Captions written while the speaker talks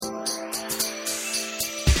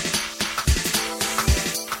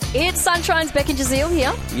It's Sunshine's Beck and Jazeel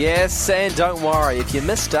here. Yes, and don't worry, if you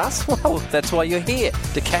missed us, well, that's why you're here,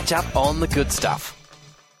 to catch up on the good stuff.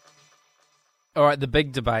 All right, the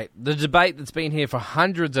big debate. The debate that's been here for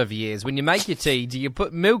hundreds of years. When you make your tea, do you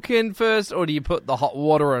put milk in first or do you put the hot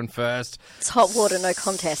water in first? It's hot water, no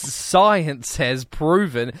contest. Science has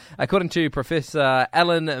proven, according to Professor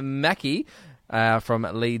Alan Mackey from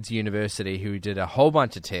Leeds University, who did a whole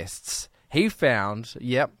bunch of tests, he found,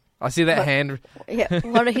 I see that hand. Yeah,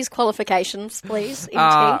 what are his qualifications, please, in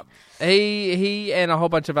tea? He and a whole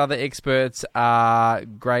bunch of other experts are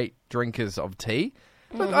great drinkers of tea.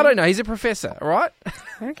 Look, I don't know. He's a professor, all right?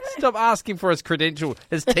 Okay. Stop asking for his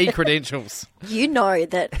tea credentials. You know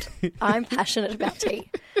that I'm passionate about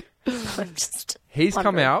tea. He's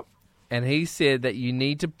come out and he said that you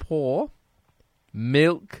need to pour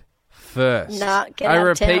milk first. Nah, get I out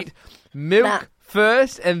of repeat, town. milk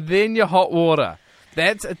first and then your hot water.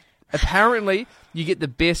 That's apparently you get the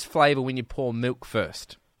best flavour when you pour milk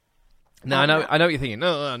first. Now, I know what you're thinking.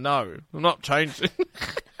 No, I'm not changing.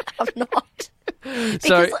 I'm not.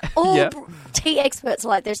 Because tea experts are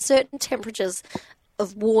like, there's certain temperatures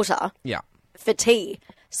of water for tea.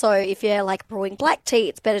 So if you're like brewing black tea,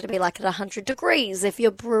 it's better to be like at 100 degrees. If you're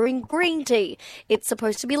brewing green tea, it's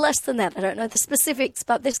supposed to be less than that. I don't know the specifics,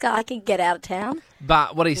 but this guy can get out of town.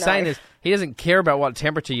 But what he's saying is he doesn't care about what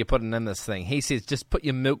temperature you're putting in this thing. He says just put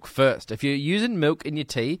your milk first. If you're using milk in your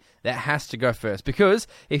tea, that has to go first because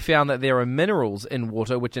he found that there are minerals in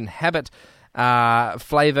water which inhabit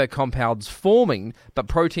flavour compounds forming, but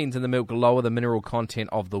proteins in the milk lower the mineral content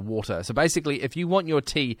of the water. So basically, if you want your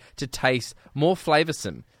tea to taste more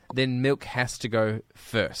flavoursome, then milk has to go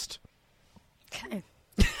first. Okay.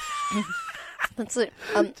 That's it.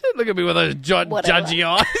 Look at me with those judgy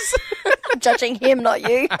eyes. I'm judging him, not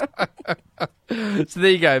you. So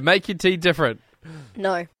there you go. Make your tea different.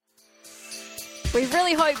 No. We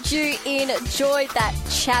really hoped you enjoyed that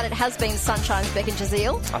chat. It has been Sunshine's Beck and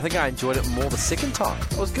Jazeel. I think I enjoyed it more the second time.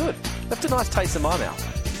 It was good. Left a nice taste in my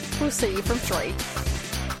mouth. We'll see you from 3.